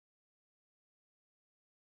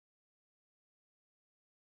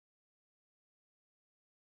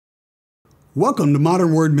Welcome to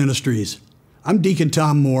Modern Word Ministries. I'm Deacon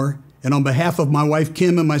Tom Moore, and on behalf of my wife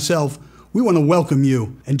Kim and myself, we want to welcome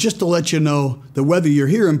you. And just to let you know that whether you're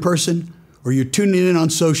here in person or you're tuning in on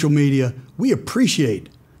social media, we appreciate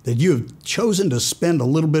that you have chosen to spend a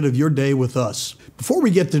little bit of your day with us. Before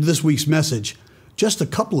we get to this week's message, just a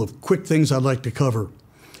couple of quick things I'd like to cover.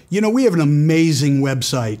 You know, we have an amazing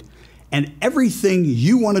website, and everything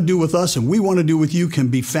you want to do with us and we want to do with you can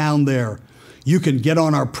be found there. You can get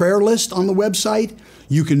on our prayer list on the website,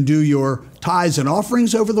 you can do your tithes and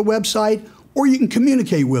offerings over the website, or you can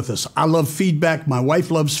communicate with us. I love feedback, my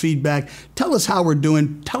wife loves feedback. Tell us how we're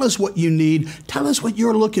doing, tell us what you need, tell us what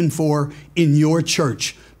you're looking for in your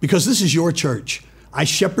church, because this is your church. I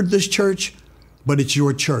shepherd this church, but it's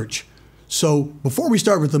your church. So before we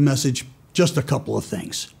start with the message, just a couple of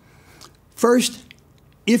things. First,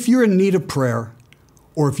 if you're in need of prayer,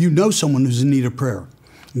 or if you know someone who's in need of prayer,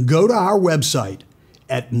 go to our website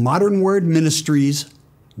at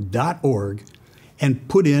modernwordministries.org and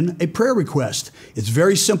put in a prayer request. It's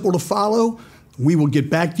very simple to follow. We will get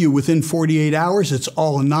back to you within 48 hours. It's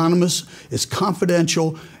all anonymous, it's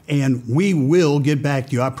confidential, and we will get back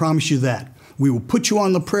to you. I promise you that. We will put you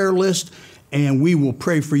on the prayer list, and we will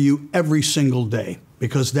pray for you every single day,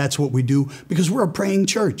 because that's what we do, because we're a praying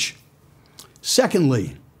church.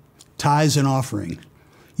 Secondly, tithes and offering.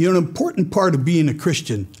 You know, an important part of being a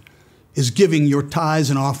Christian is giving your tithes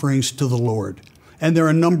and offerings to the Lord. And there are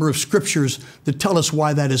a number of scriptures that tell us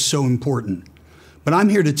why that is so important. But I'm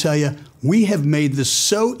here to tell you, we have made this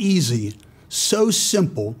so easy, so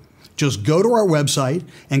simple. Just go to our website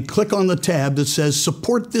and click on the tab that says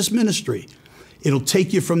Support This Ministry. It'll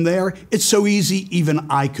take you from there. It's so easy, even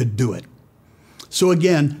I could do it. So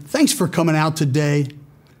again, thanks for coming out today.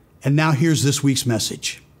 And now here's this week's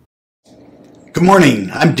message. Good morning,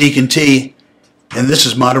 I'm Deacon T, and this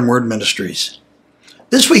is Modern Word Ministries.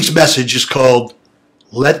 This week's message is called,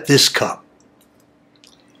 Let This Cup.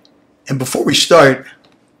 And before we start,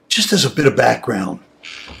 just as a bit of background,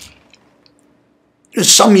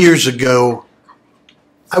 some years ago,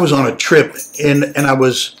 I was on a trip, and I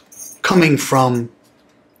was coming from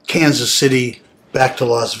Kansas City back to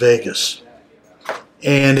Las Vegas.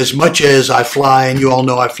 And as much as I fly, and you all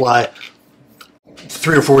know I fly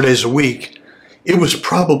 3 or 4 days a week, it was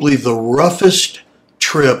probably the roughest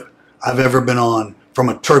trip I've ever been on from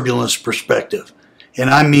a turbulence perspective. And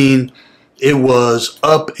I mean, it was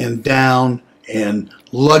up and down, and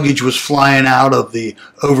luggage was flying out of the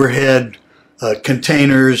overhead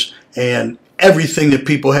containers, and everything that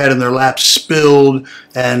people had in their laps spilled,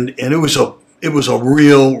 and it was a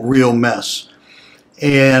real mess.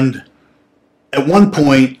 And at one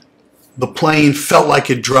point, the plane felt like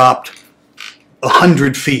it dropped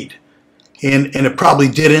 100 feet. And it probably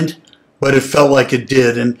didn't, but it felt like it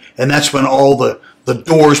did. And that's when all the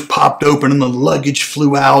doors popped open and the luggage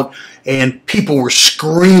flew out, and people were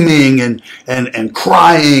screaming and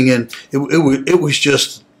crying, and it was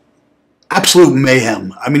just absolute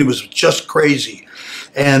mayhem. I mean, it was just crazy.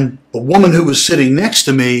 And the woman who was sitting next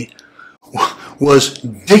to me was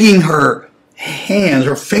digging her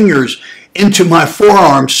fingers into my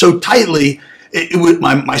forearm so tightly,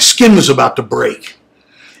 my skin was about to break.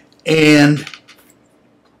 And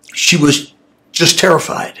she was just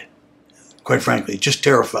terrified, quite frankly, just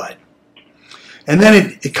terrified. And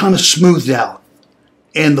then it kind of smoothed out,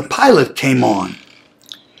 and the pilot came on,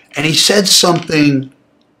 and he said something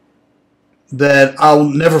that I'll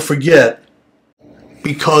never forget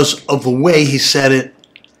because of the way he said it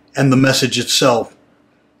and the message itself.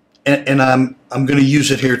 And I'm going to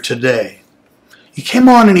use it here today. He came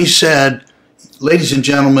on and he said, "Ladies and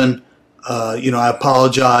gentlemen, I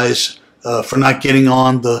apologize for not getting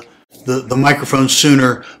on the microphone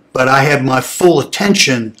sooner, but I have my full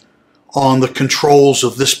attention on the controls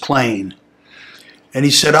of this plane." And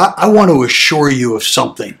he said, I want to assure you of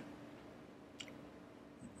something.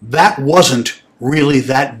 That wasn't really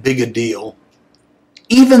that big a deal,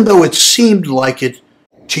 even though it seemed like it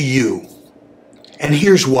to you. And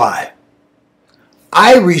here's why.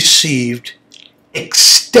 I received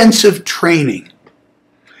extensive training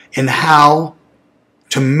in how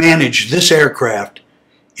to manage this aircraft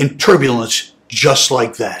in turbulence just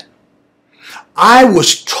like that. I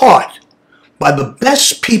was taught by the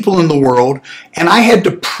best people in the world, and I had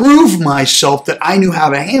to prove myself that I knew how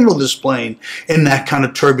to handle this plane in that kind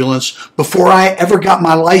of turbulence before I ever got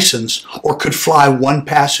my license or could fly one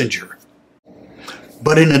passenger.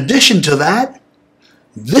 But in addition to that,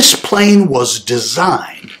 this plane was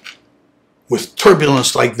designed with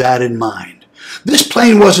turbulence like that in mind. This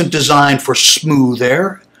plane wasn't designed for smooth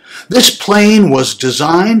air. This plane was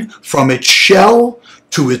designed from its shell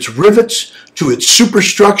to its rivets, to its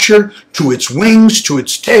superstructure, to its wings, to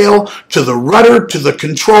its tail, to the rudder, to the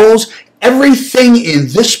controls. Everything in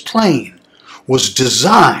this plane was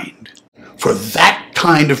designed for that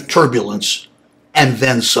kind of turbulence and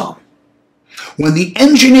then some. When the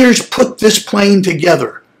engineers put this plane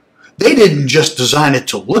together, they didn't just design it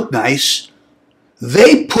to look nice.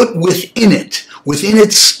 They put within it, within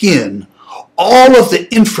its skin, all of the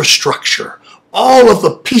infrastructure, all of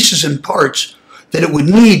the pieces and parts that it would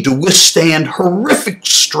need to withstand horrific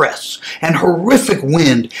stress and horrific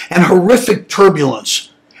wind and horrific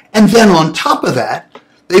turbulence. And then on top of that,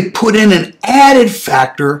 they put in an added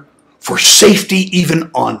factor for safety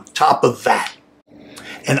even on top of that.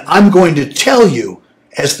 And I'm going to tell you,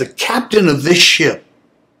 as the captain of this ship,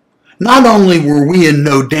 not only were we in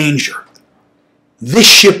no danger, this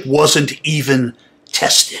ship wasn't even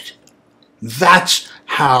tested. That's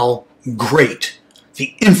how great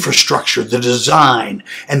the infrastructure, the design,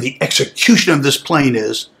 and the execution of this plane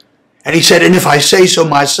is. And he said, and if I say so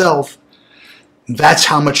myself, that's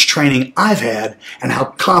how much training I've had and how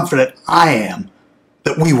confident I am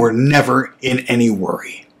that we were never in any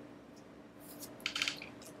worry.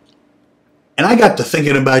 And I got to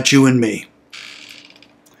thinking about you and me.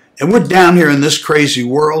 And we're down here in this crazy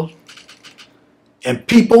world, and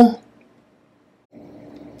people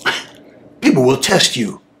will test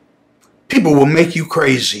you. People will make you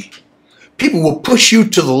crazy. People will push you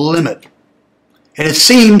to the limit. And it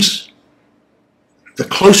seems the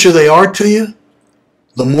closer they are to you,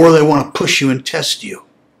 the more they want to push you and test you.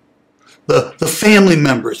 The family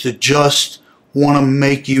members that just want to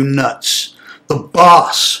make you nuts. The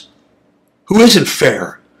boss who isn't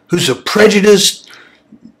fair, who's a prejudiced,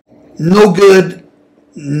 no good,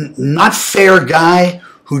 not fair guy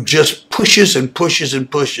who just pushes and pushes and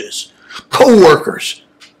pushes. Co-workers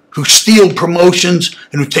who steal promotions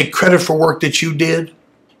and who take credit for work that you did.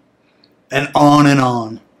 And on and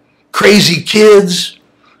on. Crazy kids,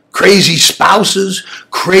 crazy spouses,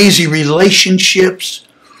 crazy relationships.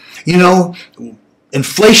 You know,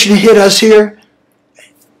 inflation hit us here,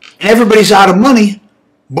 and everybody's out of money,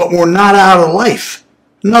 but we're not out of life.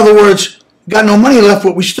 In other words, got no money left,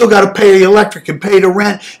 but we still got to pay the electric and pay the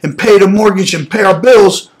rent and pay the mortgage and pay our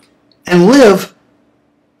bills and live.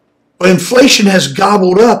 But inflation has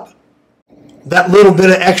gobbled up that little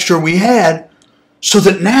bit of extra we had, so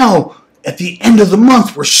that now at the end of the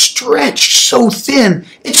month we're stretched so thin.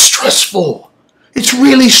 It's stressful. It's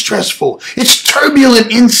really stressful. It's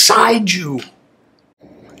turbulent inside you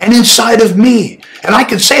and inside of me. And I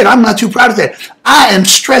can say it, I'm not too proud of that. I am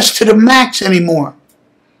stressed to the max anymore.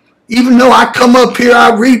 Even though I come up here,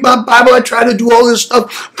 I read my Bible, I try to do all this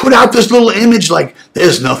stuff, put out this little image like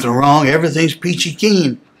there's nothing wrong, everything's peachy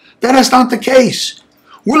keen. That is not the case.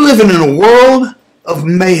 We're living in a world of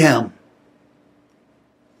mayhem.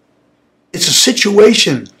 It's a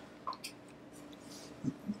situation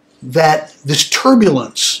that this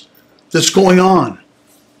turbulence that's going on,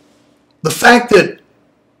 the fact that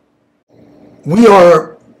we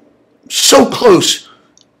are so close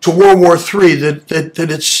to World War III that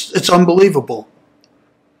it's unbelievable.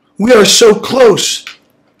 We are so close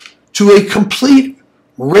to a complete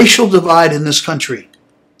racial divide in this country,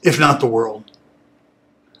 if not the world.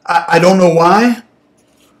 I don't know why.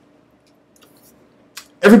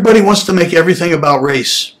 Everybody wants to make everything about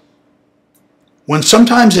race, when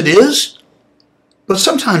sometimes it is, but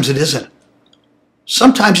sometimes it isn't.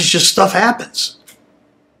 Sometimes it's just stuff happens.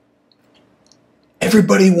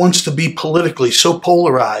 Everybody wants to be politically so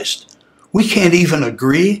polarized. We can't even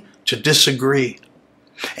agree to disagree.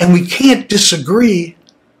 And we can't disagree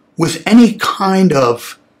with any kind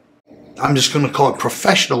of, I'm just going to call it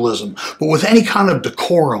professionalism, but with any kind of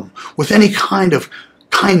decorum, with any kind of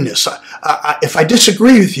kindness. If I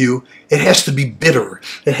disagree with you, it has to be bitter.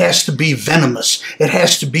 It has to be venomous. It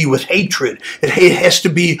has to be with hatred. It has to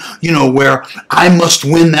be, where I must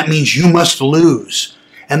win, that means you must lose.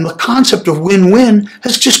 And the concept of win-win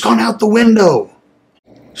has just gone out the window.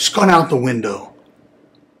 It's gone out the window.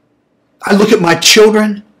 I look at my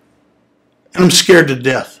children and I'm scared to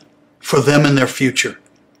death for them and their future.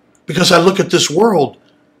 Because I look at this world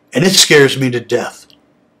and it scares me to death.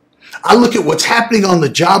 I look at what's happening on the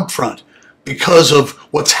job front because of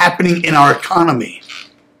what's happening in our economy.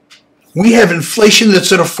 We have inflation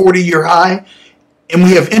that's at a 40-year high, and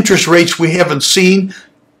we have interest rates we haven't seen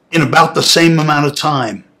in about the same amount of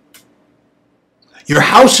time. Your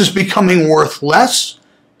house is becoming worth less.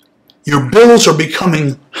 Your bills are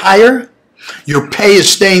becoming higher. Your pay is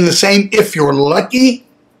staying the same if you're lucky.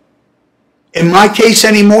 In my case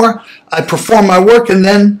anymore, I perform my work and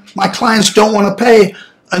then my clients don't want to pay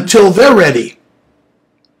until they're ready.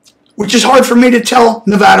 which is hard for me to tell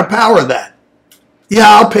Nevada Power that. Yeah,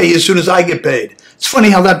 I'll pay you as soon as I get paid. It's funny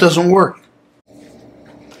how that doesn't work.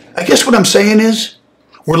 I guess what I'm saying is,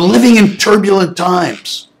 we're living in turbulent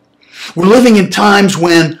times. We're living in times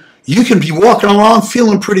when you can be walking along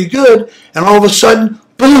feeling pretty good, and all of a sudden,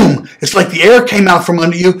 boom, it's like the air came out from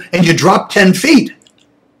under you and you dropped 10 feet.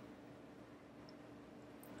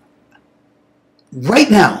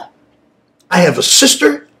 Right now, I have a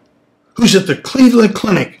sister who's at the Cleveland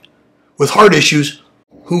Clinic with heart issues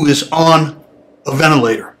who is on a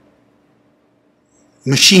ventilator,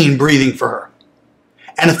 machine breathing for her.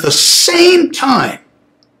 And at the same time,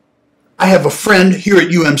 I have a friend here at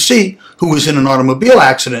UMC who was in an automobile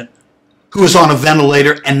accident who was on a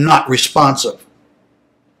ventilator and not responsive.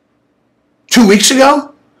 2 weeks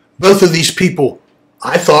ago, both of these people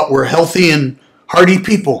I thought were healthy and hearty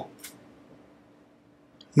people.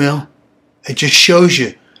 Well, it just shows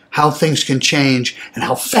you how things can change and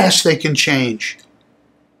how fast they can change.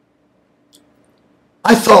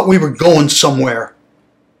 I thought we were going somewhere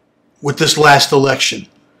with this last election.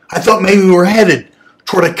 I thought maybe we were headed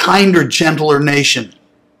toward a kinder, gentler nation.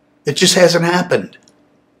 It just hasn't happened.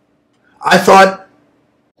 I thought,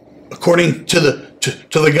 according to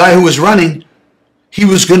the guy who was running, he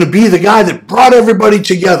was going to be the guy that brought everybody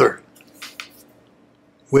together.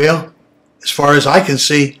 Well, as far as I can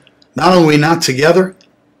see, not only are we not together,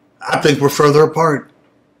 I think we're further apart.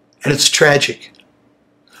 And it's tragic.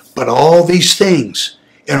 But all these things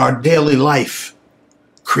in our daily life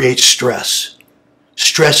create stress.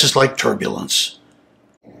 Stress is like turbulence.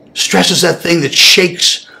 Stress is that thing that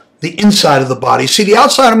shakes the inside of the body. See, the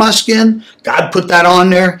outside of my skin, God put that on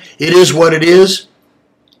there. It is what it is.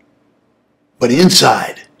 But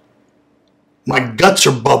inside, my guts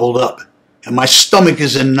are bubbled up, and my stomach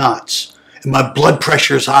is in knots, and my blood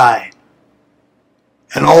pressure is high.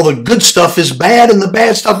 And all the good stuff is bad, and the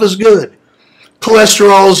bad stuff is good.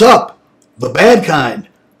 Cholesterol is up, the bad kind.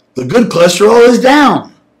 The good cholesterol is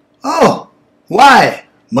down. Oh, why?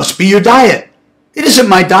 Must be your diet. It isn't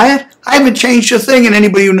my diet. I haven't changed a thing, and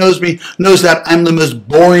anybody who knows me knows that I'm the most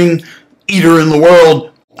boring eater in the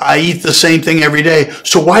world. I eat the same thing every day.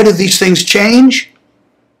 So why do these things change?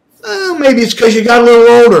 Well, maybe it's because you got a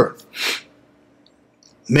little older.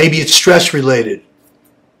 Maybe it's stress related.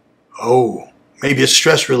 Oh, maybe it's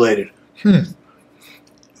stress related.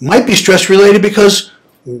 Might be stress related because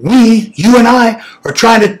you and I, are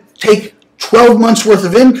trying to take 12 months worth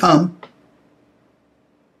of income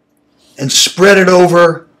and spread it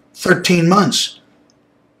over 13 months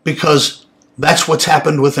because that's what's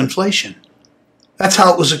happened with inflation. That's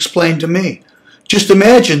how it was explained to me. Just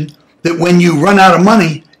imagine that when you run out of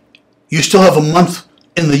money, you still have a month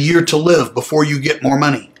in the year to live before you get more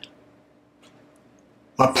money.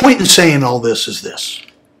 My point in saying all this is this.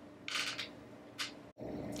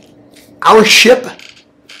 Our ship,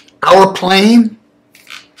 our plane,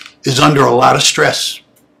 is under a lot of stress,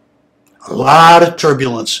 a lot of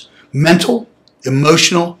turbulence, mental,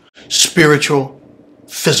 emotional, spiritual,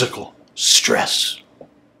 physical stress.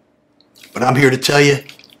 But I'm here to tell you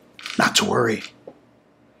not to worry.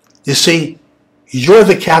 You see, you're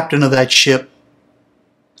the captain of that ship,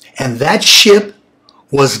 and that ship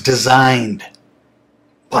was designed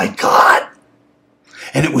by God.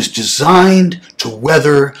 And it was designed to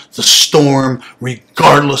weather the storm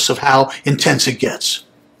regardless of how intense it gets.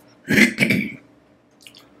 You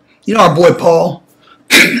know, our boy Paul,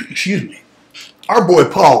 excuse me, our boy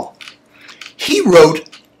Paul, he wrote,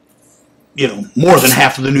 more than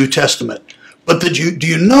half of the New Testament. But do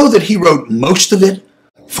you know that he wrote most of it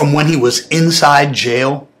from when he was inside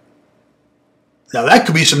jail? Now that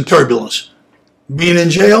could be some turbulence. Being in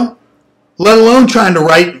jail, let alone trying to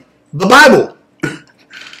write the Bible.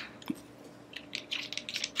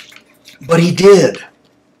 But he did.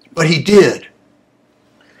 And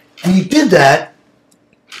he did that,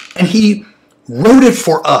 and he wrote it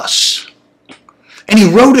for us. And he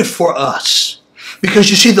wrote it for us.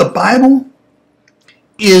 Because you see, the Bible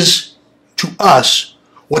is to us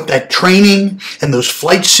what that training and those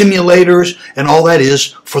flight simulators and all that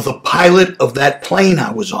is for the pilot of that plane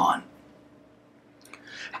I was on.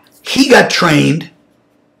 He got trained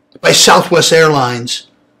by Southwest Airlines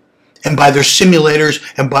and by their simulators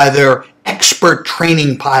and by their expert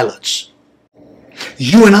training pilots.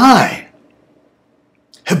 You and I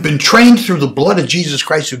have been trained through the blood of Jesus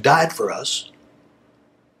Christ who died for us.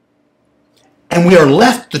 And we are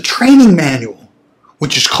left the training manual,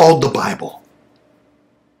 which is called the Bible.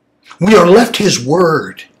 We are left His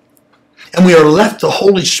Word. And we are left the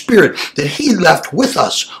Holy Spirit that He left with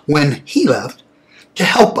us when He left to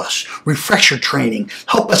help us, refresher training,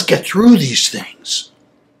 help us get through these things.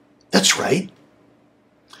 That's right.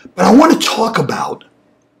 But I want to talk about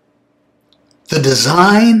the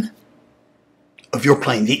design of your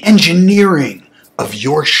plane, the engineering of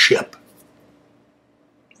your ship.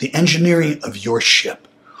 The engineering of your ship.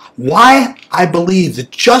 Why I believe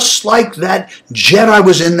that just like that jet I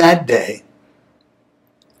was in that day,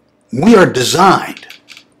 we are designed.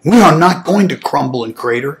 We are not going to crumble and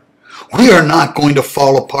crater. We are not going to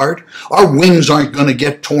fall apart. Our wings aren't going to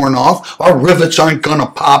get torn off. Our rivets aren't going to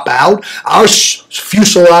pop out. Our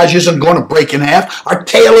fuselage isn't going to break in half. Our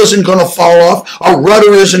tail isn't going to fall off. Our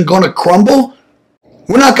rudder isn't going to crumble.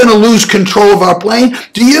 We're not going to lose control of our plane.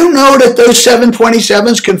 Do you know that those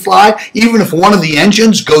 727s can fly even if one of the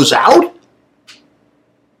engines goes out?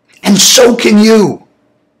 And so can you.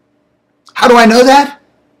 How do I know that?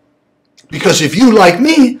 Because if you, like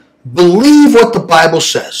me, believe what the Bible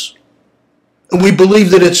says, and we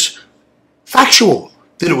believe that it's factual,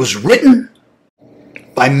 that it was written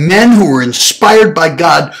by men who were inspired by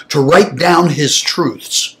God to write down his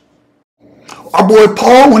truths. Our boy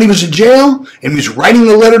Paul, when he was in jail, and he was writing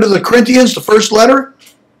the letter to the Corinthians, the first letter,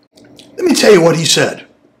 let me tell you what he said.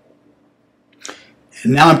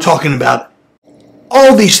 And now I'm talking about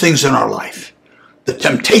all these things in our life. The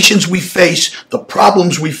temptations we face, the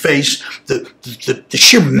problems we face, the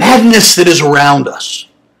sheer madness that is around us.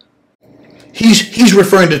 He's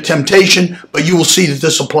referring to temptation, but you will see that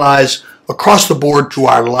this applies across the board to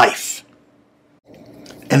our life.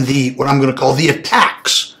 And what I'm going to call the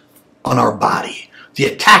attacks on our body, the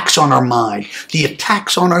attacks on our mind, the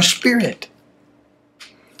attacks on our spirit.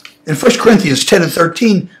 In 1 Corinthians 10 and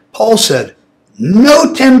 13, Paul said,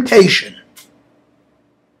 no temptation.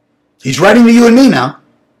 He's writing to you and me now.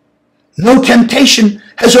 No temptation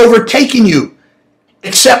has overtaken you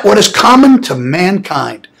except what is common to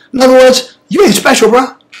mankind. In other words, you ain't special,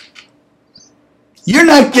 bro. You're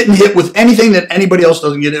not getting hit with anything that anybody else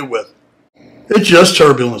doesn't get hit with. It's just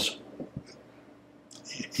turbulence.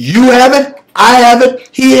 You have it, I have it,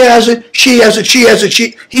 he has it, she has it, she has it,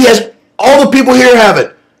 he has it. All the people here have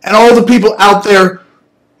it. And all the people out there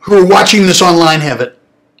who are watching this online have it.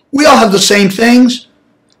 We all have the same things.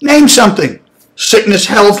 Name something. Sickness,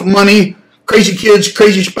 health, money, crazy kids,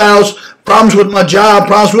 crazy spouse, problems with my job,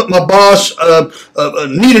 problems with my boss,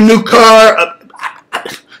 need a new car.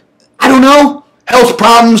 I don't know. Health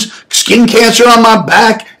problems, skin cancer on my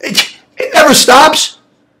back. It never stops.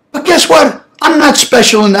 But guess what? I'm not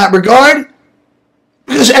special in that regard.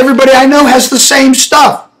 Because everybody I know has the same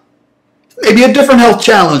stuff. Maybe a different health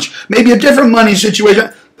challenge. Maybe a different money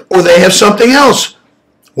situation. Or they have something else.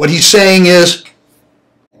 What he's saying is,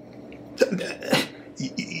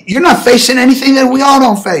 you're not facing anything that we all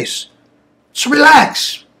don't face. So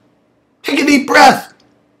relax. Take a deep breath.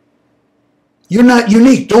 You're not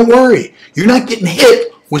unique. Don't worry. You're not getting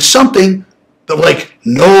hit with something that like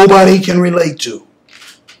nobody can relate to.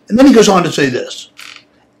 And then he goes on to say this.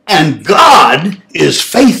 And God is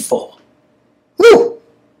faithful. Woo!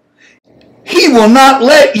 He will not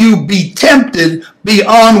let you be tempted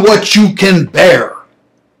beyond what you can bear.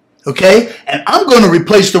 Okay? And I'm going to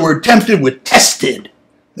replace the word tempted with tested.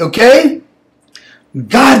 Okay?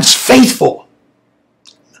 God's faithful.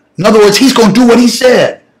 In other words, he's going to do what he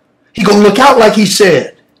said. He's going to look out like he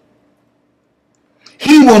said.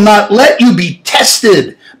 He will not let you be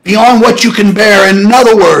tested beyond what you can bear. In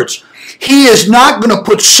other words, he is not going to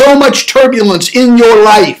put so much turbulence in your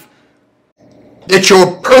life that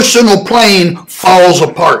your personal plane falls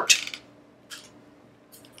apart.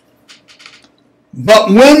 But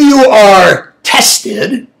when you are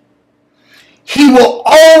tested, he will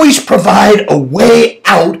always provide a way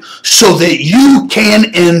out so that you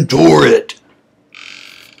can endure it.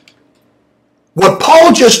 What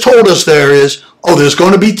Paul just told us there is, there's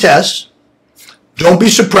going to be tests. Don't be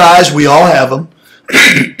surprised, we all have them.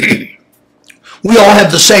 We all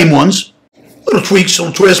have the same ones. Little tweaks,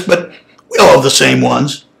 little twists, but we all have the same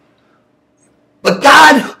ones. But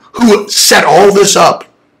God, who set all this up,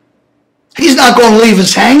 he's not going to leave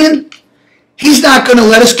us hanging. He's not going to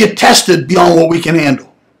let us get tested beyond what we can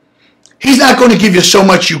handle. He's not going to give you so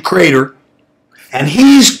much you crater. And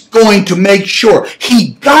he's going to make sure,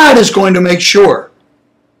 God is going to make sure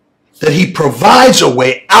that he provides a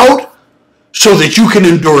way out so that you can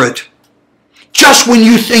endure it. Just when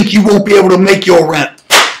you think you won't be able to make your rent,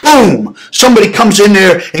 boom, somebody comes in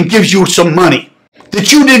there and gives you some money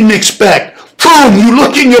that you didn't expect. Boom, you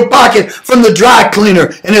look in your pocket from the dry cleaner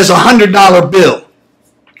and there's $100 bill.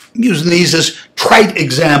 I'm using these as trite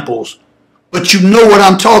examples, but you know what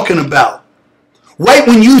I'm talking about. Right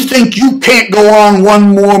when you think you can't go on one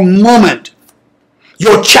more moment,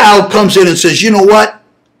 your child comes in and says, you know what?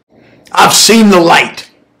 I've seen the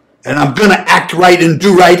light and I'm going to act right and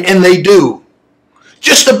do right, and they do.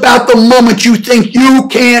 Just about the moment you think you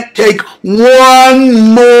can't take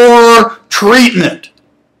one more treatment,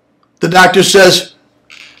 the doctor says,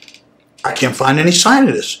 I can't find any sign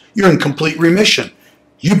of this. You're in complete remission.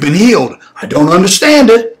 You've been healed. I don't understand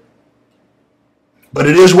it, but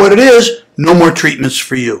it is what it is. No more treatments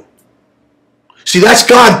for you. See, that's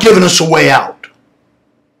God giving us a way out.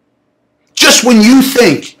 Just when you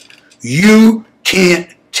think you can't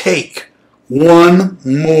take one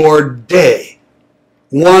more day,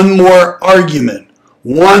 one more argument,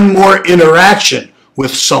 one more interaction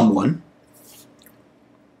with someone,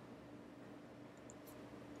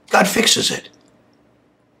 God fixes it.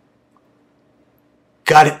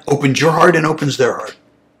 God opens your heart and opens their heart.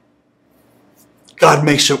 God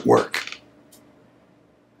makes it work.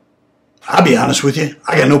 I'll be honest with you.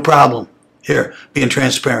 I got no problem here being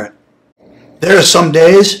transparent. There are some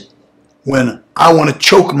days when I want to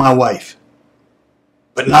choke my wife,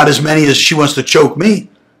 but not as many as she wants to choke me,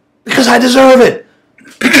 because I deserve it.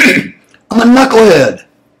 I'm a knucklehead.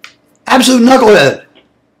 Absolute knucklehead.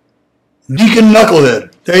 Deacon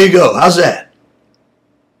knucklehead. There you go. How's that?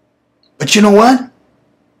 But you know what?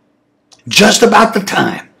 Just about the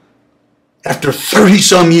time, after 30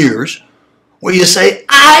 some years, where you say,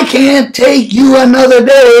 I can't take you another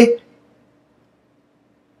day,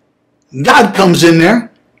 God comes in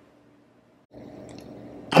there,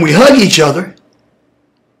 and we hug each other,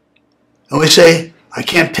 and we say, I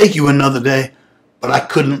can't take you another day, but I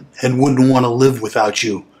couldn't and wouldn't want to live without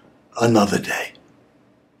you another day.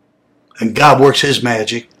 And God works his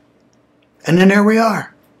magic, and then there we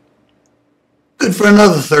are. Good for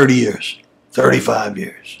another 30 years, 35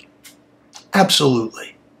 years.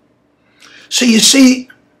 Absolutely. So you see,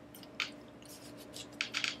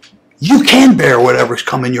 you can bear whatever's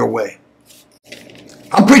coming your way.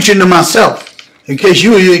 I'm preaching to myself. In case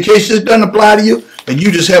this doesn't apply to you, and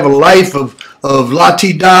you just have a life of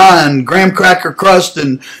la-ti-da and graham cracker crust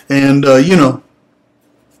and you know,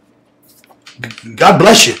 God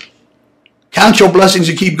bless you. Count your blessings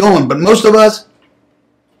and keep going. But most of us,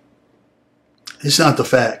 it's not the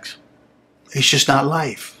facts. It's just not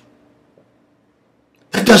life.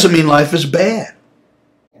 That doesn't mean life is bad.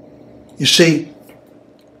 You see,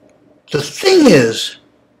 the thing is,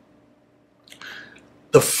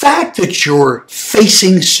 the fact that you're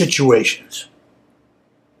facing situations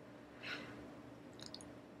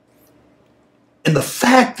and the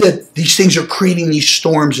fact that these things are creating these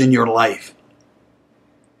storms in your life,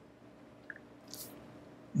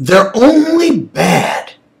 they're only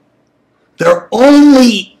bad. They're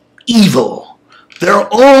only evil. They're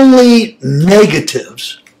only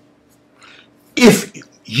negatives if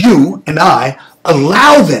you and I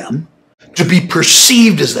allow them to be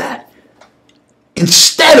perceived as that,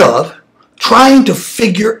 instead of trying to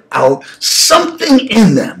figure out something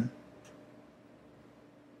in them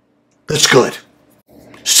that's good.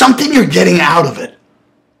 Something you're getting out of it.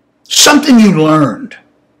 Something you learned.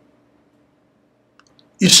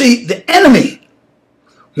 You see, the enemy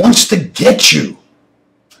wants to get you.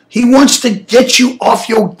 He wants to get you off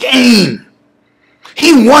your game.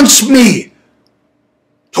 He wants me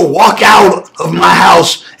to walk out of my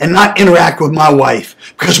house and not interact with my wife,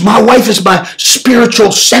 because my wife is my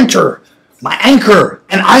spiritual center, my anchor,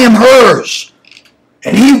 and I am hers.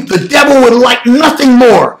 And the devil would like nothing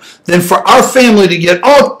more than for our family to get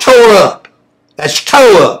all tore up. That's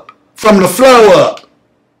toe up, from the flow up.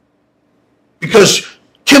 Because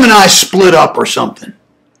Kim and I split up or something.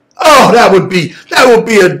 Oh, that would be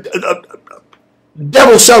a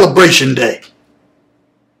devil celebration day.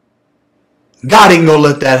 God ain't going to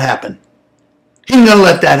let that happen. He ain't going to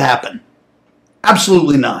let that happen.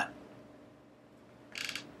 Absolutely not.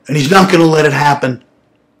 And he's not going to let it happen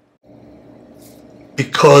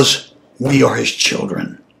because we are his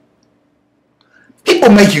children.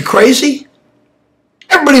 People make you crazy.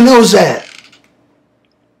 Everybody knows that.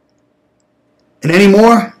 And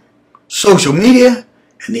anymore, social media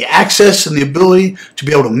and the access and the ability to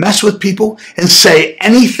be able to mess with people and say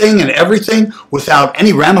anything and everything without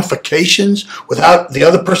any ramifications, without the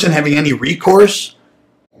other person having any recourse.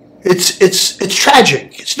 It's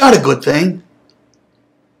tragic. It's not a good thing.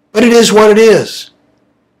 But it is what it is.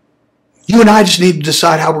 You and I just need to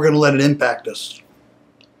decide how we're going to let it impact us.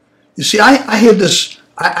 You see, I had this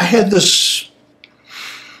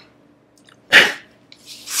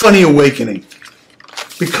funny awakening.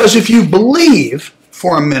 Because if you believe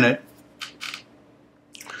for a minute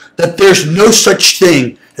that there's no such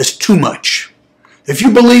thing as too much, if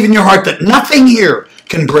you believe in your heart that nothing here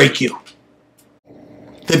can break you,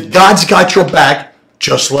 that God's got your back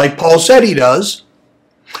just like Paul said he does,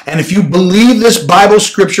 and if you believe this Bible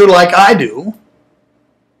scripture like I do,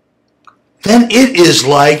 then it is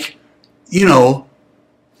like, you know,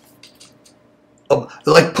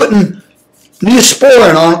 like putting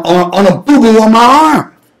Neosporin on a boo-boo on my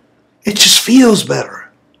arm. It just feels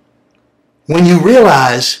better when you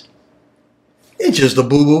realize it's just a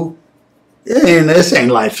boo-boo. This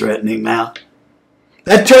ain't life-threatening now.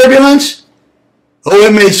 That turbulence, oh,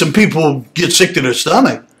 it made some people get sick to their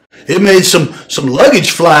stomach. It made some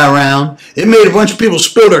luggage fly around. It made a bunch of people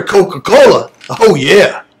spill their Coca-Cola. Oh,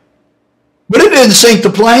 yeah. But it didn't sink the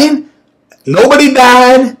plane. Nobody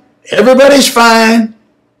died. Everybody's fine.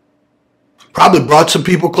 Probably brought some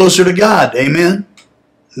people closer to God. Amen?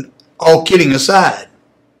 All kidding aside.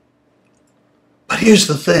 But here's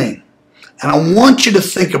the thing. And I want you to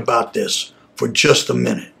think about this for just a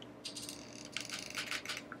minute.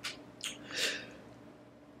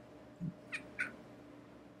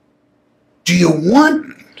 Do you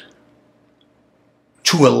want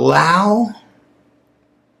to allow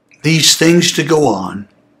these things to go on,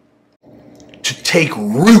 to take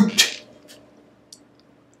root,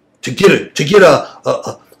 to get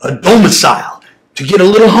a domicile, to get a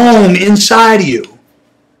little home inside of you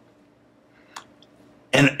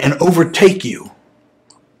and overtake you?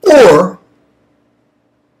 Or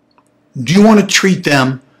do you want to treat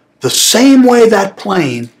them the same way that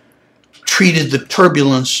plane treated the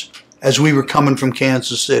turbulence as we were coming from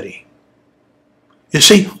Kansas City? You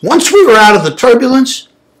see, once we were out of the turbulence,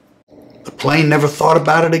 the plane never thought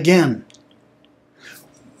about it again.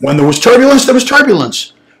 When there was turbulence, there was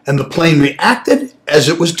turbulence. And the plane reacted as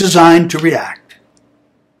it was designed to react.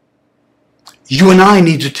 You and I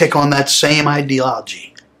need to take on that same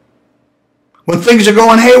ideology. When things are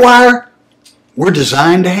going haywire, we're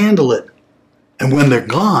designed to handle it. And when they're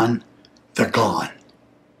gone, they're gone.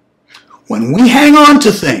 When we hang on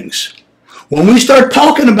to things, when we start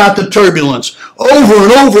talking about the turbulence over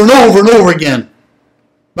and over and over and over again.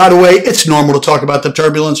 By the way, it's normal to talk about the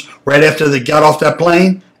turbulence right after they got off that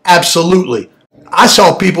plane. Absolutely. I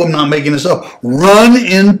saw people, I'm not making this up, run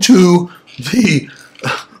into the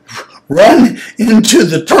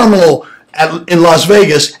terminal in Las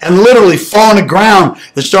Vegas and literally fall on the ground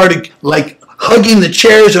and started like hugging the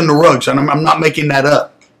chairs and the rugs. And I'm not making that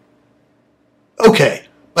up. Okay,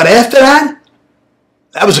 but after that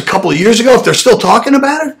was a couple of years ago. If they're still talking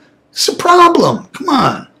about it, it's a problem. Come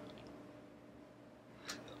on.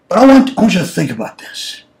 But I want you to think about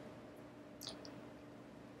this.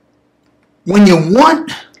 When you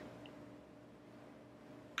want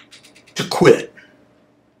to quit,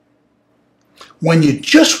 when you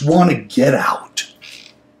just want to get out,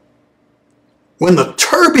 when the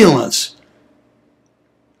turbulence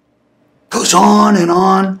goes on and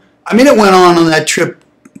on. I mean, it went on that trip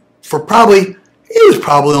for it was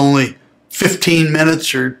probably only 15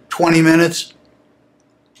 minutes or 20 minutes,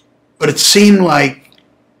 but it seemed like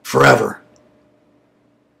forever.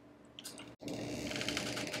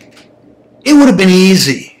 It would have been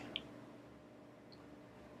easy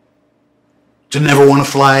to never want to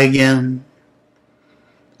fly again,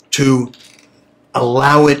 to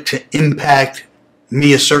allow it to impact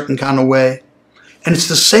me a certain kind of way. And it's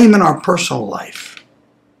the same in our personal life.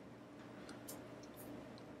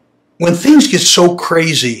 When things get so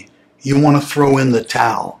crazy, you want to throw in the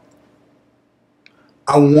towel.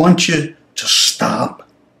 I want you to stop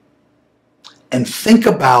and think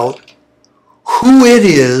about who it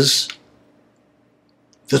is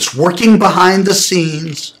that's working behind the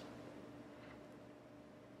scenes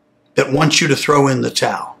that wants you to throw in the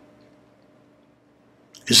towel.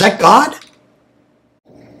 Is that God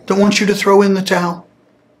that wants you to throw in the towel?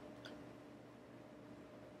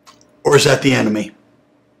 Or is that the enemy?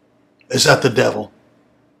 Is that the devil?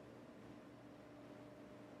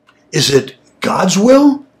 Is it God's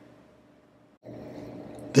will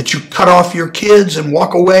that you cut off your kids and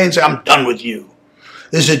walk away and say, I'm done with you?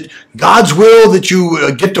 Is it God's will that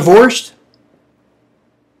you get divorced?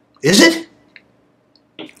 Is it?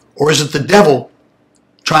 Or is it the devil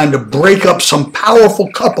trying to break up some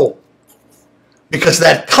powerful couple? Because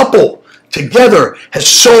that couple together has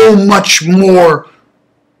so much more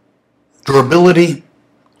durability,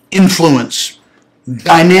 influence,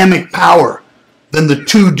 dynamic power than the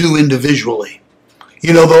two do individually.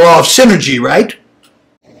 You know the law of synergy, right?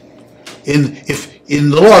 In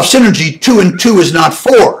the law of synergy, 2 and 2 is not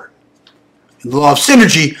 4. In the law of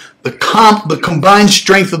synergy, the combined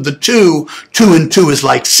strength of the 2 and 2 is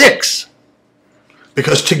like 6.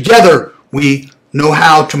 Because together we know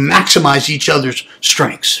how to maximize each other's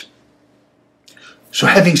strengths. So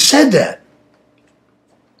having said that,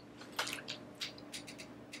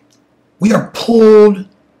 we are pulled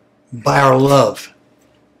by our love,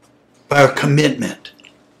 by our commitment,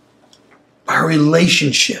 by our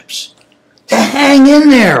relationships, to hang in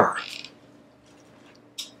there.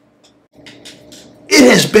 It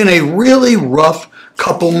has been a really rough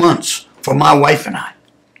couple months for my wife and I.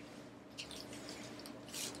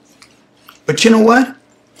 But you know what?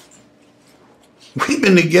 We've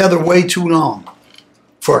been together way too long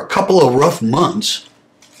for a couple of rough months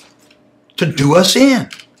to do us in.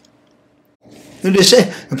 And they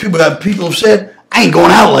say, and people have said, I ain't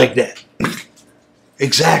going out like that.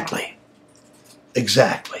 Exactly.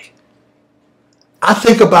 Exactly. I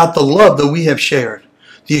think about the love that we have shared,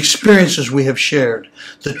 the experiences we have shared,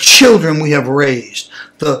 the children we have raised,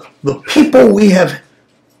 the people we have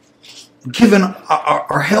given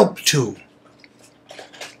our help to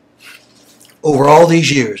over all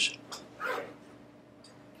these years.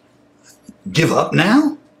 Give up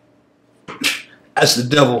now? That's the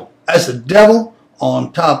devil. That's the devil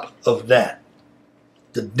on top of that.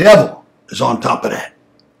 The devil is on top of that.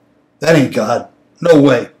 That ain't God. No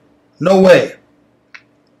way. No way.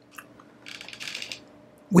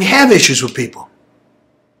 We have issues with people.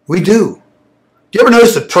 We do. Do you ever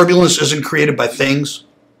notice that turbulence isn't created by things?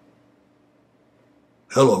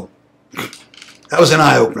 Hello. That was an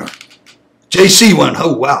eye-opener. JC went,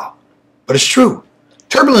 oh, wow. But it's true.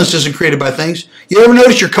 Turbulence isn't created by things. You ever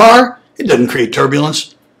notice your car? It doesn't create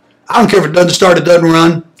turbulence. I don't care if it doesn't start, it doesn't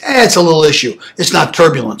run. It's a little issue. It's not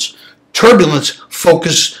turbulence. Turbulence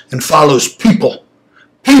focuses and follows people.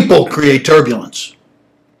 People create turbulence.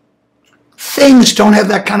 Things don't have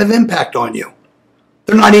that kind of impact on you.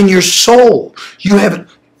 They're not in your soul. You haven't.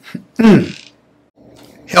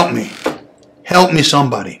 Help me. Help me,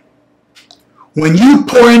 somebody. When you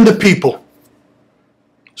pour into people,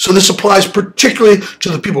 so this applies particularly to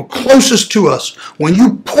the people closest to us, when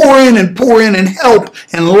you pour in and help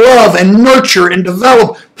and love and nurture and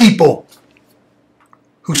develop people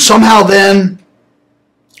who somehow then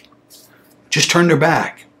just turn their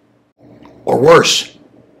back, or worse,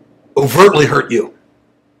 overtly hurt you,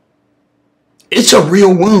 it's a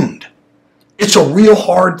real wound. It's a real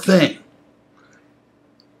hard thing.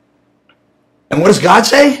 And what does God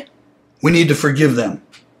say? We need to forgive them.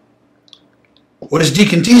 What does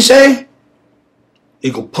Deacon T say?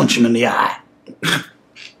 You go punch him in the eye.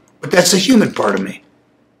 But that's the human part of me.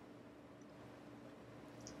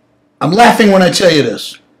 I'm laughing when I tell you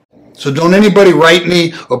this. So don't anybody write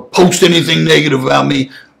me or post anything negative about me,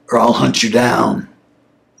 or I'll hunt you down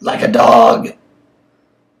like a dog.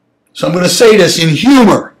 So I'm going to say this in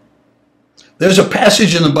humor. There's a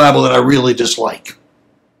passage in the Bible that I really dislike.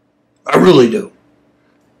 I really do.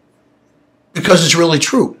 Because it's really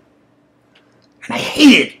true. And I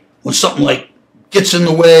hate it when something like gets in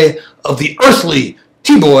the way of the earthly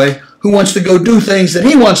T-boy who wants to go do things that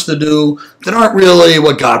he wants to do that aren't really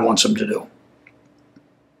what God wants him to do.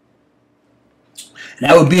 And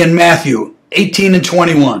that would be in Matthew 18 and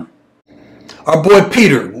 21. Our boy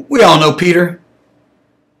Peter, we all know Peter.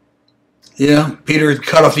 Yeah, Peter,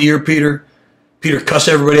 cut off the ear Peter. Peter cuss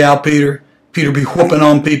everybody out Peter. Peter be whooping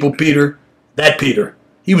on people Peter. That Peter.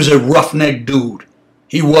 He was a roughneck dude.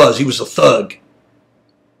 He was a thug.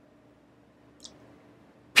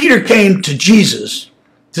 Peter came to Jesus.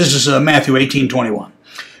 This is Matthew 18:21.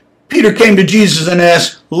 Peter came to Jesus and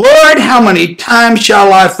asked, Lord, how many times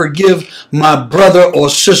shall I forgive my brother or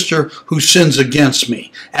sister who sins against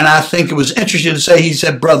me? And I think it was interesting to say he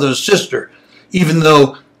said brother or sister, even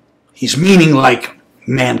though he's meaning like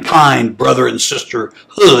mankind, brother and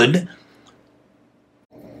sisterhood.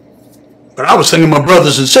 But I was thinking my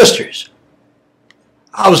brothers and sisters.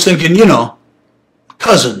 I was thinking,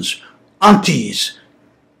 cousins, aunties,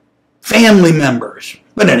 family members.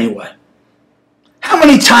 But anyway, how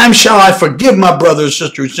many times shall I forgive my brother or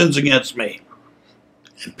sister who sins against me?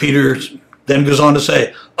 And Peter then goes on to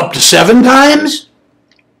say, up to 7 times?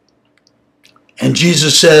 And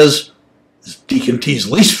Jesus says, this is Deacon T's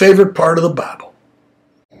least favorite part of the Bible.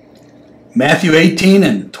 Matthew 18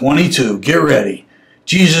 and 22, get ready.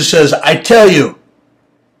 Jesus says, I tell you,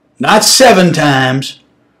 not 7 times,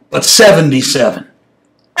 but 77.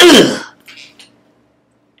 Ugh.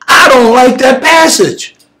 I don't like that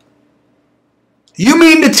passage. You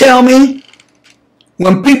mean to tell me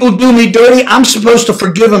when people do me dirty, I'm supposed to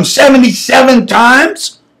forgive them 77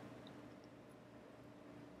 times?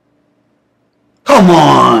 Come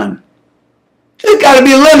on. There's got to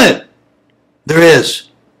be a limit. There is.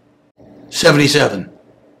 77.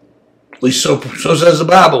 At least so says the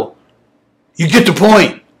Bible. You get the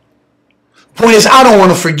point. The point is, I don't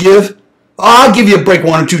want to forgive. Oh, I'll give you a break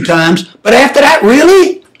 1 or 2 times. But after that,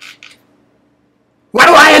 really? Why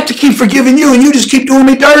do I have to keep forgiving you and you just keep doing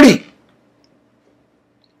me dirty?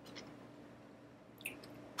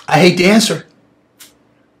 I hate the answer.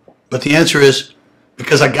 But the answer is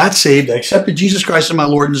because I got saved, I accepted Jesus Christ as my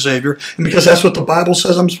Lord and Savior, and because that's what the Bible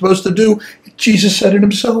says I'm supposed to do, Jesus said it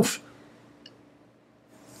himself.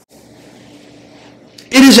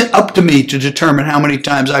 It isn't up to me to determine how many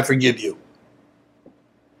times I forgive you.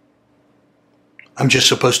 I'm just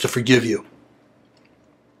supposed to forgive you.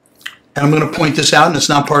 And I'm going to point this out, and it's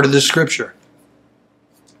not part of this scripture.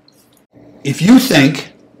 If you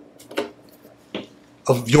think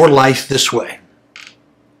of your life this way,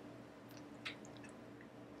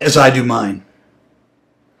 as I do mine,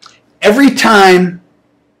 every time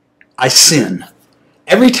I sin,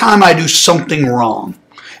 every time I do something wrong,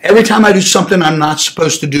 every time I do something I'm not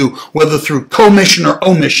supposed to do, whether through commission or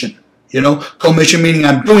omission, commission meaning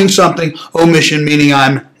I'm doing something, omission meaning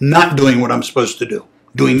I'm not doing what I'm supposed to do,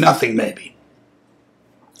 doing nothing maybe.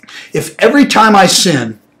 If every time I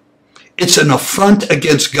sin, it's an affront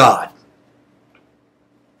against God,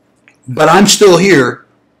 but I'm still here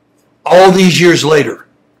all these years later,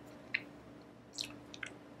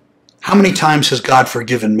 how many times has God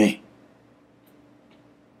forgiven me?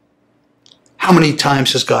 How many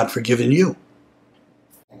times has God forgiven you?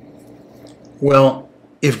 Well,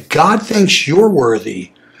 if God thinks you're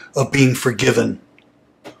worthy of being forgiven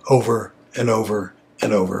over and over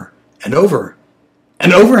and over and over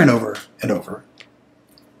and over and over and over,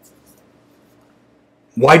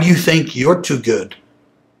 why do you think you're too good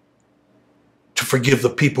to forgive the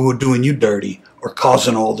people who are doing you dirty or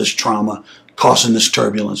causing all this trauma, causing this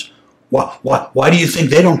turbulence? Why do you think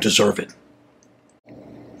they don't deserve it?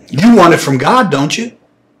 You want it from God, don't you?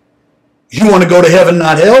 You want to go to heaven,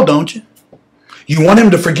 not hell, don't you? You want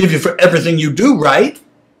him to forgive you for everything you do, right?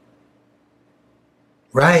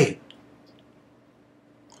 Right.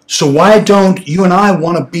 So why don't you and I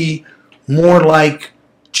want to be more like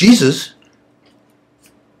Jesus?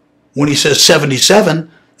 When he says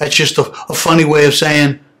 77, that's just a funny way of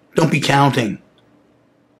saying, don't be counting.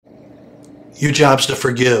 Your job's to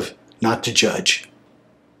forgive, not to judge.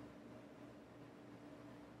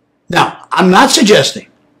 Now, I'm not suggesting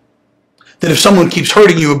that if someone keeps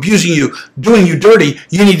hurting you, abusing you, doing you dirty,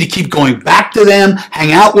 you need to keep going back to them,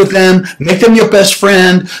 hang out with them, make them your best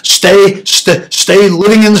friend, stay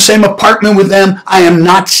living in the same apartment with them. I am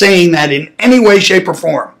not saying that in any way, shape, or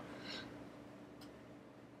form.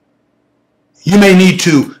 You may need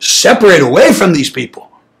to separate away from these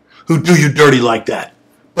people who do you dirty like that,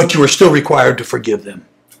 but you are still required to forgive them.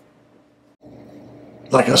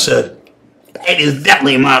 Like I said, that is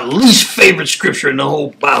definitely my least favorite scripture in the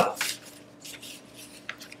whole Bible.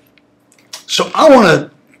 So I want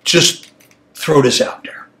to just throw this out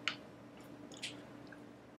there.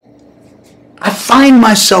 I find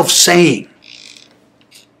myself saying,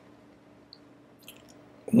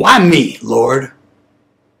 why me, Lord?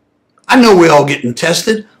 I know we're all getting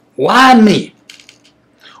tested. Why me?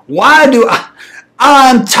 Why do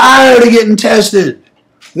I'm tired of getting tested.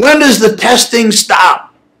 When does the testing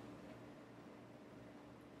stop?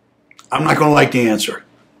 I'm not going to like the answer.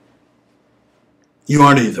 You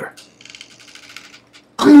aren't either.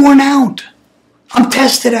 I'm worn out. I'm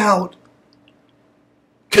tested out.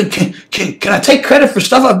 Can I take credit for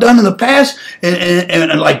stuff I've done in the past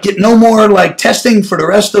and like get no more like testing for the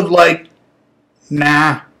rest of like,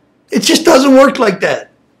 nah. It just doesn't work like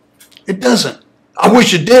that. It doesn't. I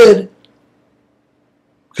wish it did.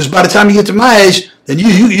 Because by the time you get to my age, then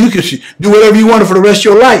you can do whatever you want for the rest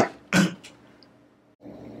of your life.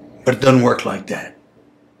 But it doesn't work like that.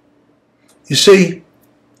 You see,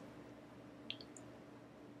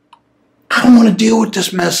 I don't want to deal with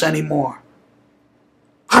this mess anymore.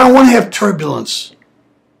 I don't want to have turbulence.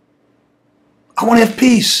 I want to have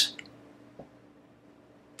peace.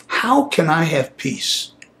 How can I have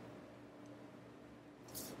peace?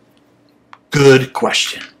 Good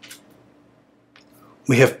question.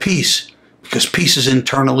 We have peace because peace is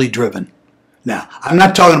internally driven. Now, I'm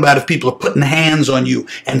not talking about if people are putting hands on you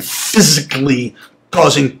and physically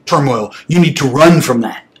causing turmoil. You need to run from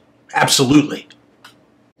that. Absolutely.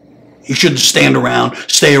 You shouldn't stand around,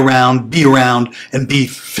 stay around, be around, and be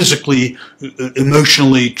physically,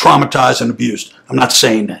 emotionally traumatized and abused. I'm not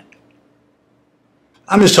saying that.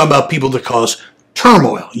 I'm just talking about people that cause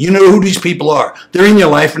turmoil. You know who these people are. They're in your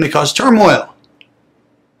life and they cause turmoil.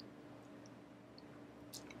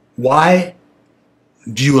 Why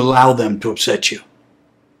do you allow them to upset you?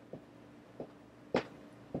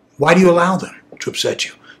 Why do you allow them to upset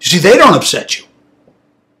you? You see, they don't upset you.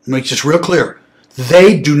 Make this real clear.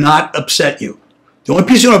 They do not upset you. The only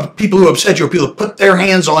people who upset you are people who put their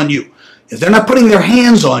hands on you. If they're not putting their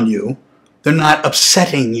hands on you, they're not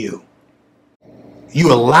upsetting you.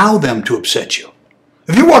 You allow them to upset you.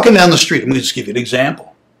 If you're walking down the street, let me just give you an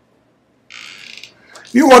example. If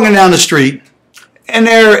you're walking down the street and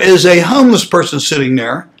there is a homeless person sitting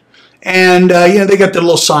there, and they got their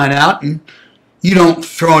little sign out, and you don't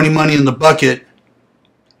throw any money in the bucket,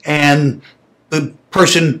 and the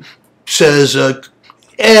person says,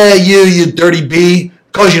 you dirty B,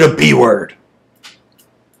 calls you the B word.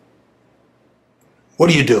 What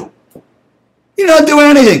do? You don't do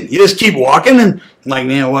anything. You just keep walking and like,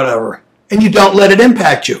 whatever. And you don't let it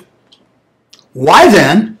impact you. Why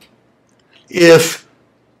then, if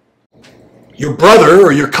your brother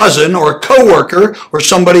or your cousin or a coworker or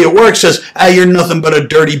somebody at work says, you're nothing but a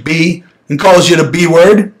dirty B, and calls you the B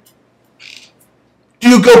word, do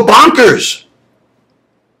you go bonkers?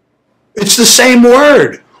 It's the same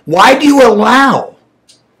word. Why do you allow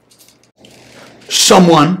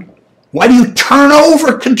why do you turn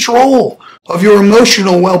over control of your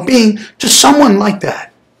emotional well-being to someone like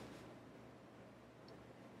that?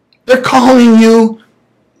 They're calling you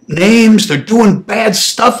names. They're doing bad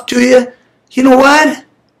stuff to you. You know what?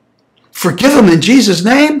 Forgive them in Jesus'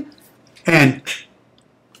 name and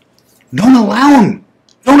don't allow them.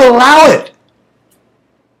 Don't allow it.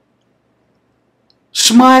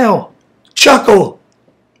 Smile. Chuckle.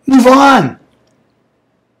 Move on.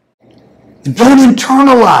 Don't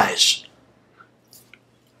internalize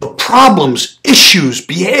the problems, issues,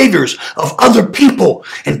 behaviors of other people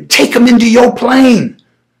and take them into your plane.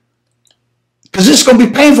 Because this is going to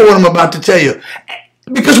be painful what I'm about to tell you.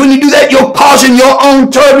 Because when you do that, you're causing your own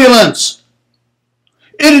turbulence.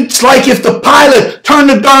 It's like if the pilot turned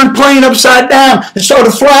the darn plane upside down and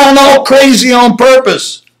started flying all crazy on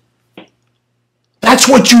purpose. That's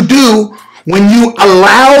what you do when you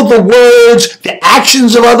allow the words, the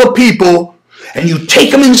actions of other people, and you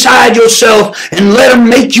take them inside yourself and let them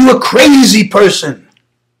make you a crazy person.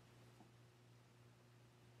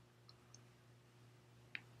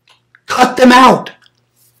 Cut them out.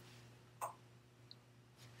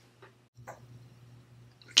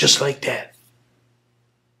 Just like that.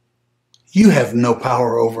 You have no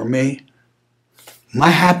power over me. My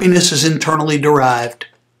happiness is internally derived.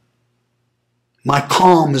 My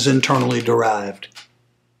calm is internally derived.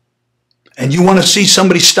 And you want to see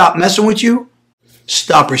somebody stop messing with you?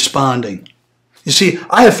 Stop responding. You see,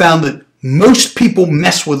 I have found that most people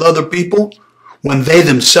mess with other people when they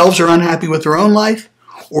themselves are unhappy with their own life,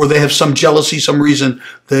 or they have some jealousy, some reason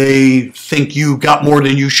they think you got more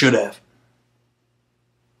than you should have.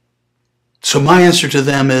 So my answer to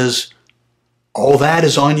them is, all that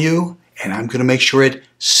is on you, and I'm going to make sure it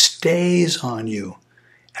stays on you.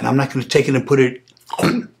 And I'm not going to take it and put it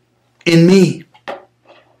in me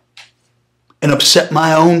and upset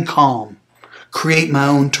my own calm, create my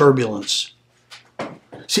own turbulence.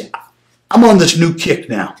 See, I'm on this new kick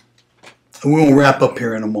now. And we won't wrap up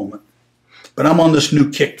here in a moment. But I'm on this new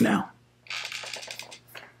kick now.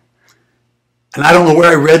 And I don't know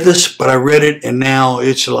where I read this, but I read it, and now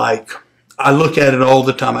it's like, I look at it all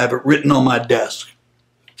the time. I have it written on my desk.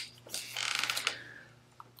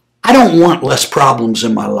 I don't want less problems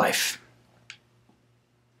in my life.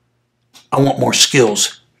 I want more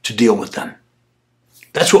skills to deal with them.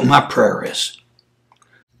 That's what my prayer is.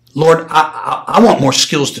 Lord, I want more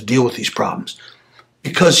skills to deal with these problems.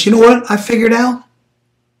 Because you know what I figured out?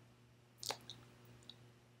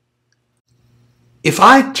 If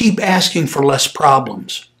I keep asking for less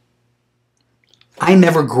problems, I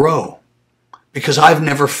never grow. Because I've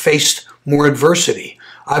never faced more adversity.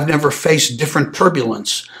 I've never faced different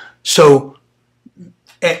turbulence. So,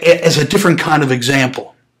 as a different kind of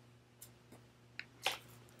example,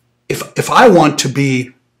 if I want to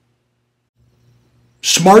be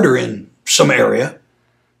smarter in some area,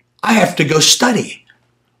 I have to go study.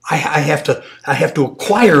 I have to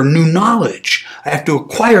acquire new knowledge. I have to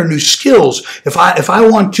acquire new skills. If I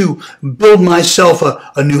want to build myself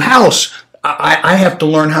a new house, I have to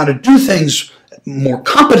learn how to do things more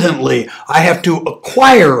competently. I have to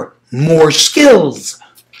acquire more skills.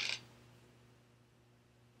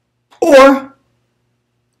 Or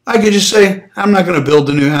I could just say, I'm not going to build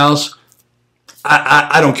a new house.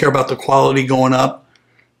 I don't care about the quality going up.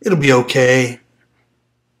 It'll be okay.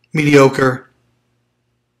 Mediocre.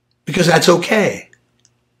 Because that's okay.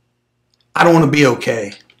 I don't want to be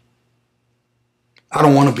okay. I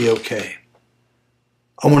don't want to be okay.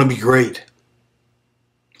 I want to be great.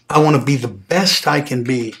 I want to be the best I can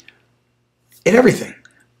be at everything.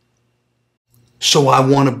 So I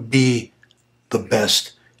want to be the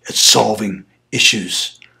best at solving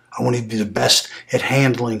issues. I want to be the best at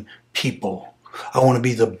handling people. I want to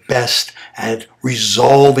be the best at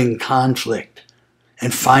resolving conflict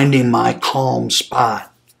and finding my calm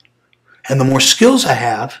spot. And the more skills I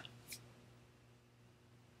have,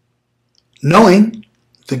 knowing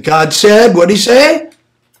that God said, what'd he say?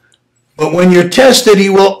 But when you're tested, he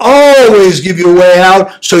will always give you a way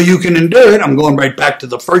out so you can endure it. I'm going right back to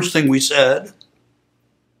the first thing we said.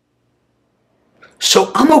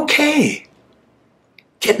 So I'm okay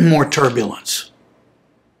getting more turbulence.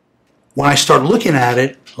 When I start looking at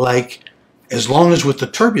it like, as long as with the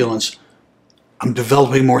turbulence, I'm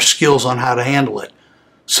developing more skills on how to handle it.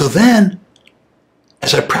 So then,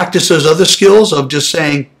 as I practice those other skills of just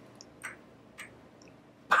saying,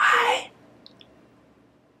 bye.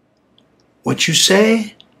 What you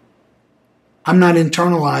say, I'm not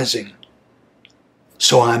internalizing.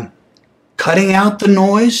 So I'm cutting out the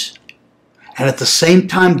noise and at the same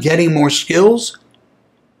time getting more skills.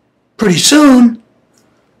 Pretty soon,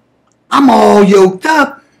 I'm all yoked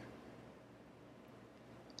up.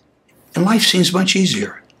 And life seems much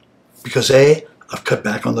easier because A, I've cut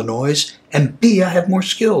back on the noise, and B, I have more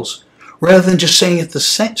skills. Rather than just staying at the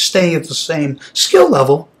same skill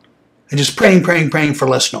level and just praying for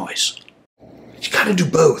less noise. You got to do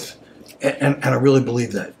both. And I really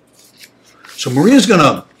believe that. So Maria's going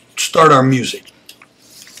to start our music.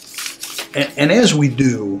 And as we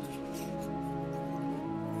do,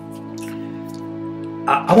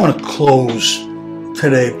 I want to close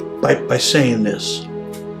today by saying this.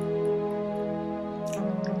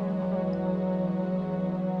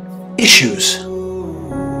 Issues,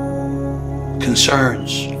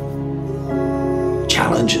 concerns,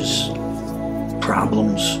 challenges,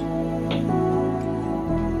 problems,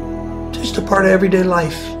 just a part of everyday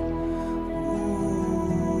life.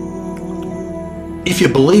 If you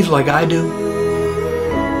believe like I do,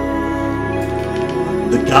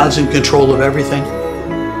 that God's in control of everything,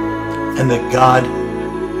 and that God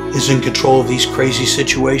is in control of these crazy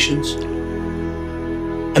situations,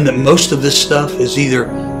 and that most of this stuff is either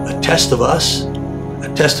a test of us,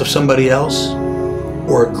 a test of somebody else,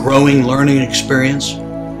 or a growing learning experience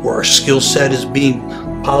where our skill set is being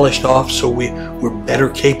polished off so we're better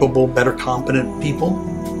capable, better competent people.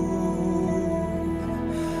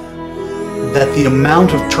 That the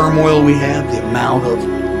amount of turmoil we have, the amount of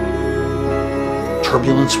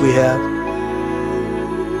turbulence we have,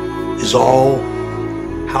 is all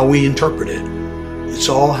how we interpret it. It's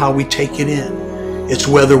all how we take it in. It's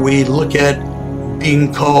whether we look at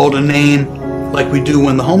being called a name like we do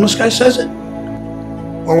when the homeless guy says it,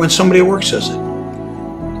 or when somebody at work says it.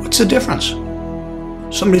 What's the difference?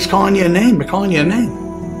 Somebody's calling you a name, they're calling you a name.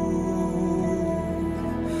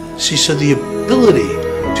 See, so the ability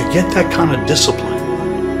to get that kind of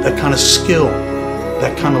discipline, that kind of skill,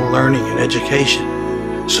 that kind of learning and education,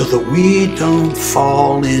 so that we don't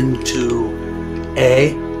fall into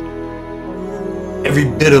every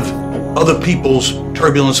bit of other people's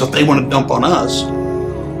turbulence that they want to dump on us,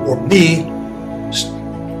 or B,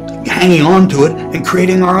 hanging on to it and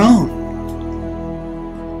creating our own.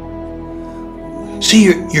 See,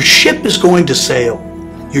 your ship is going to sail.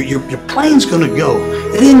 Your plane's going to go.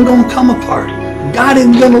 It ain't going to come apart. God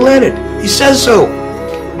isn't going to let it. He says so.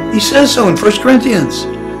 He says so in 1 Corinthians.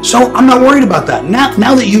 So I'm not worried about that.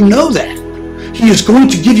 Now that you know that, He is going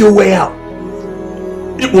to give you a way out.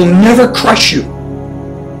 It will never crush you.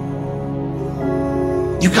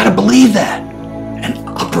 You got to believe that and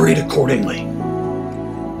operate accordingly.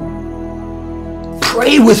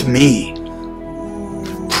 Pray with me.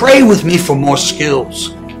 Pray with me for more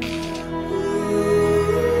skills.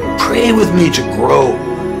 Pray with me to grow.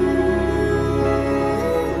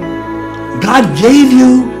 God gave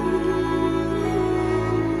you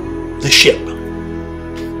the ship,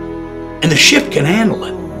 and the ship can handle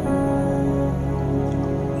it.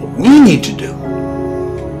 What we need to do,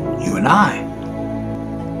 you and I,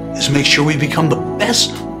 is make sure we become the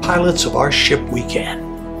best pilots of our ship we can.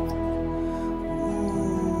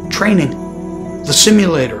 Training, the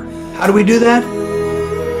simulator. How do we do that?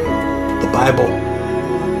 The Bible,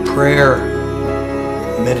 prayer,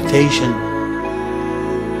 meditation,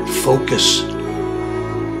 focus.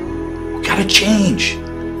 We got to change.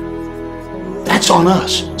 That's on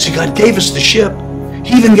us. See, God gave us the ship.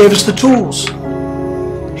 He even gave us the tools.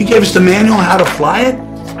 He gave us the manual on how to fly it.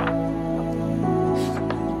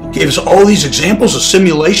 He gave us all these examples of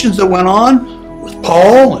simulations that went on with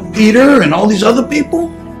Paul and Peter and all these other people.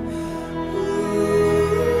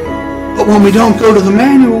 But when we don't go to the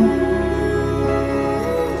manual,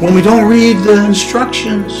 when we don't read the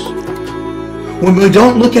instructions, when we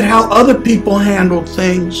don't look at how other people handled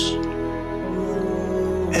things,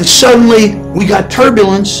 and suddenly we got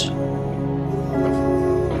turbulence.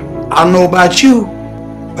 I don't know about you,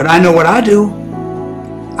 but I know what I do.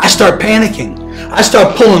 I start panicking. I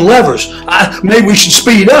start pulling levers. Maybe we should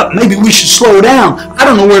speed up. Maybe we should slow down. I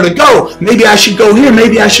don't know where to go. Maybe I should go here.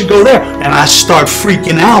 Maybe I should go there. And I start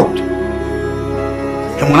freaking out.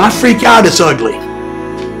 And when I freak out, it's ugly.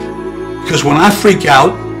 Because when I freak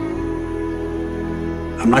out,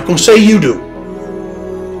 I'm not going to say you do.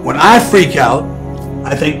 When I freak out,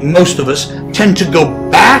 I think most of us tend to go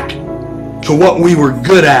back to what we were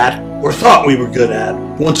good at or thought we were good at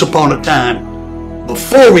once upon a time,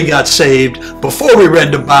 before we got saved, before we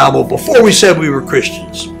read the Bible, before we said we were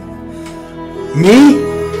Christians. Me,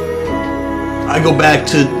 I go back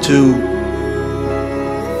to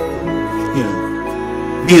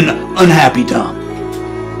being unhappy Tom,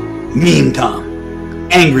 mean Tom,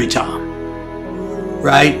 angry Tom,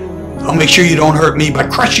 right? I'll make sure you don't hurt me by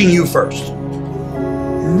crushing you first.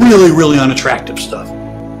 Really, really unattractive stuff.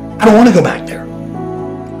 I don't want to go back there.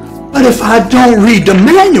 But if I don't read the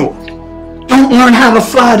manual, don't learn how to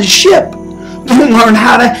fly the ship, don't learn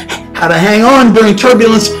how to hang on during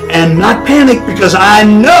turbulence and not panic, because I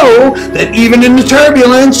know that even in the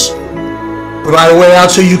turbulence, provide a way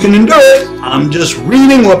out so you can endure it. I'm just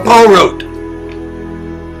reading what Paul wrote.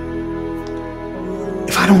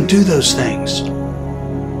 If I don't do those things,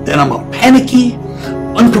 then I'm a panicky,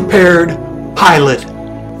 unprepared pilot.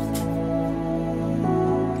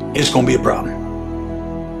 It's going to be a problem.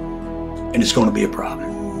 And it's going to be a problem.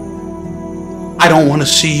 I don't want to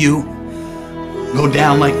see you go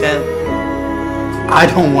down like that. I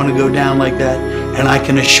don't want to go down like that. And I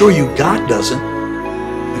can assure you God doesn't,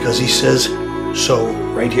 because he says so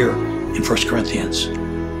right here in 1 Corinthians.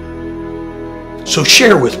 So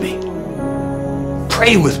share with me.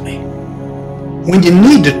 Pray with me. When you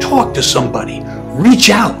need to talk to somebody, reach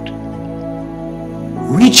out.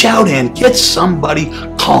 Reach out and get somebody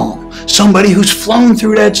calm. Somebody who's flown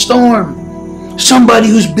through that storm. Somebody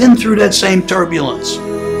who's been through that same turbulence.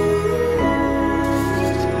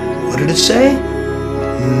 What did it say?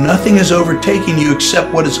 Nothing is overtaking you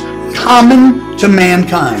except what is common to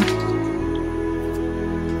mankind.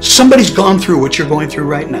 Somebody's gone through what you're going through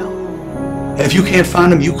right now. If you can't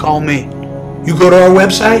find them, you call me. You go to our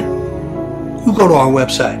website. You go to our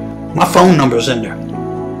website. My phone number is in there.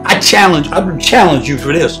 I challenge you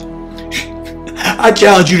for this. I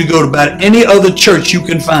challenge you to go to about any other church you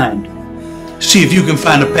can find. See if you can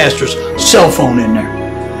find a pastor's cell phone in there.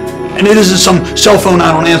 And it isn't some cell phone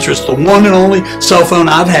I don't answer. It's the one and only cell phone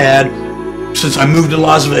I've had since I moved to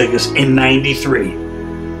Las Vegas in '93.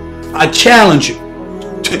 I challenge you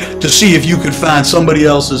to see if you could find somebody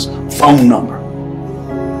else's phone number.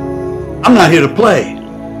 I'm not here to play.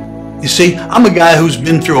 You see, I'm a guy who's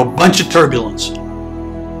been through a bunch of turbulence.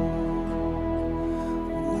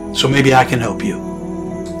 So maybe I can help you.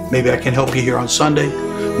 Maybe I can help you here on Sunday.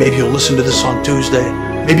 Maybe you'll listen to this on Tuesday.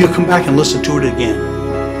 Maybe you'll come back and listen to it again.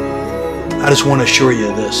 I just want to assure you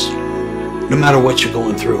of this. No matter what you're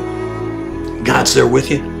going through, God's there with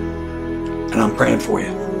you. And I'm praying for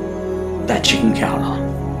you. That you can count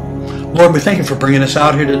on. Lord, we thank you for bringing us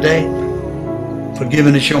out here today. For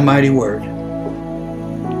giving us your mighty word.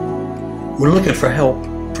 We're looking for help,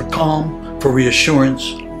 for calm, for reassurance.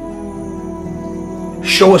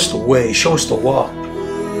 Show us the way. Show us the walk.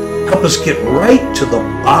 Help us get right to the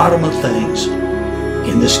bottom of things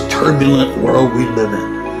in this turbulent world we live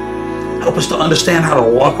in. Help us to understand how to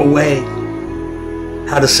walk away,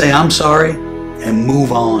 how to say I'm sorry and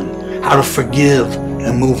move on, how to forgive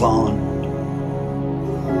and move on,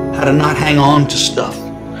 how to not hang on to stuff,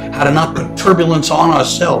 how to not put turbulence on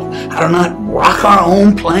ourselves, how to not rock our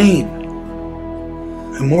own plane.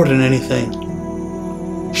 And more than anything,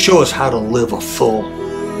 show us how to live a full,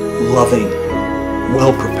 loving,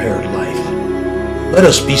 well-prepared life. Let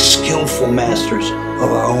us be skillful masters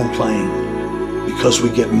of our own plane, because we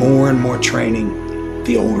get more and more training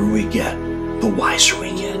the older we get, the wiser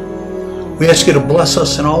we get. We ask you to bless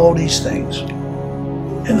us in all these things.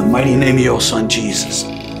 In the mighty name of your Son, Jesus.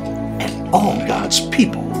 And all God's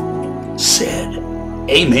people said,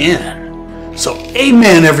 amen. So,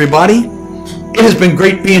 amen, everybody. It has been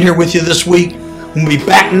great being here with you this week. We'll be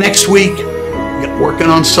back next week. We're working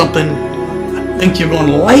on something I think you're going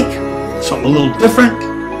to like, something a little different.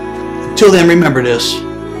 Until then, remember this.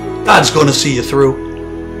 God's going to see you through,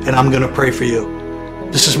 and I'm going to pray for you.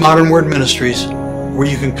 This is Modern Word Ministries, where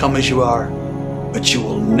you can come as you are, but you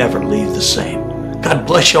will never leave the same. God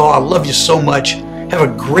bless you all. I love you so much. Have a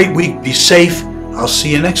great week. Be safe. I'll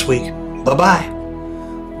see you next week. Bye-bye.